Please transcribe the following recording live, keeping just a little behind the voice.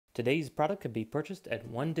Today's product can be purchased at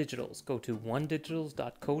One Digitals. Go to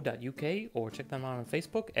onedigitals.co.uk or check them out on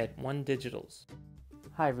Facebook at One Digitals.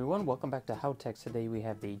 Hi everyone, welcome back to HowTechs. Today we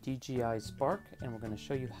have the DJI Spark and we're going to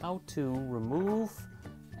show you how to remove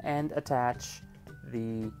and attach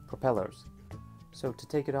the propellers. So to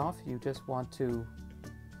take it off, you just want to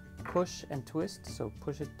push and twist. So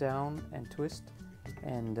push it down and twist,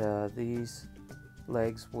 and these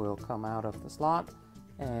legs will come out of the slot,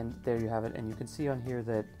 and there you have it. And you can see on here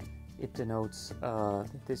that it denotes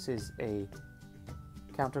this is a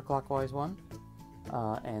counterclockwise one,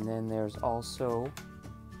 and then there's also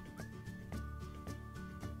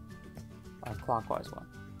a clockwise one.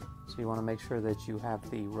 So you want to make sure that you have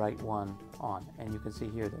the right one on, and you can see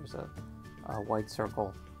here there's a white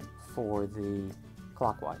circle for the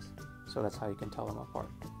clockwise, so that's how you can tell them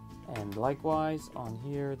apart. And likewise on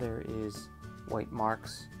here there is white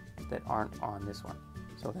marks that aren't on this one,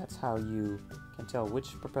 so that's how you can tell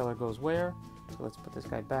which propeller goes where. So let's put this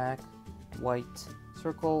guy back, white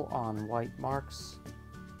circle on white marks,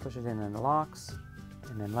 push it in and it locks,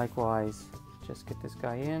 and then likewise just get this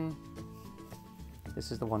guy in.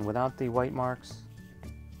 This is the one without the white marks.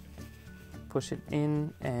 Push it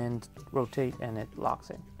in and rotate and it locks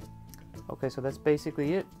in. Okay, so that's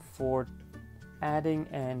basically it for adding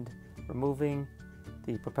and removing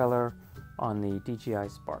the propeller on the DJI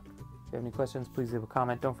Spark. If you have any questions, please leave a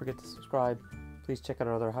comment. Don't forget to subscribe. Please check out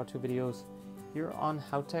our other how-to videos here on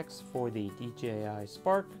HowTechs for the DJI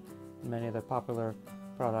Spark and many other popular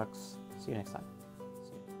products. See you next time.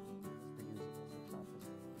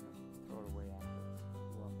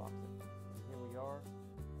 Here we are,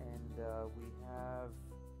 and we have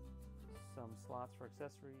some slots for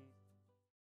accessories.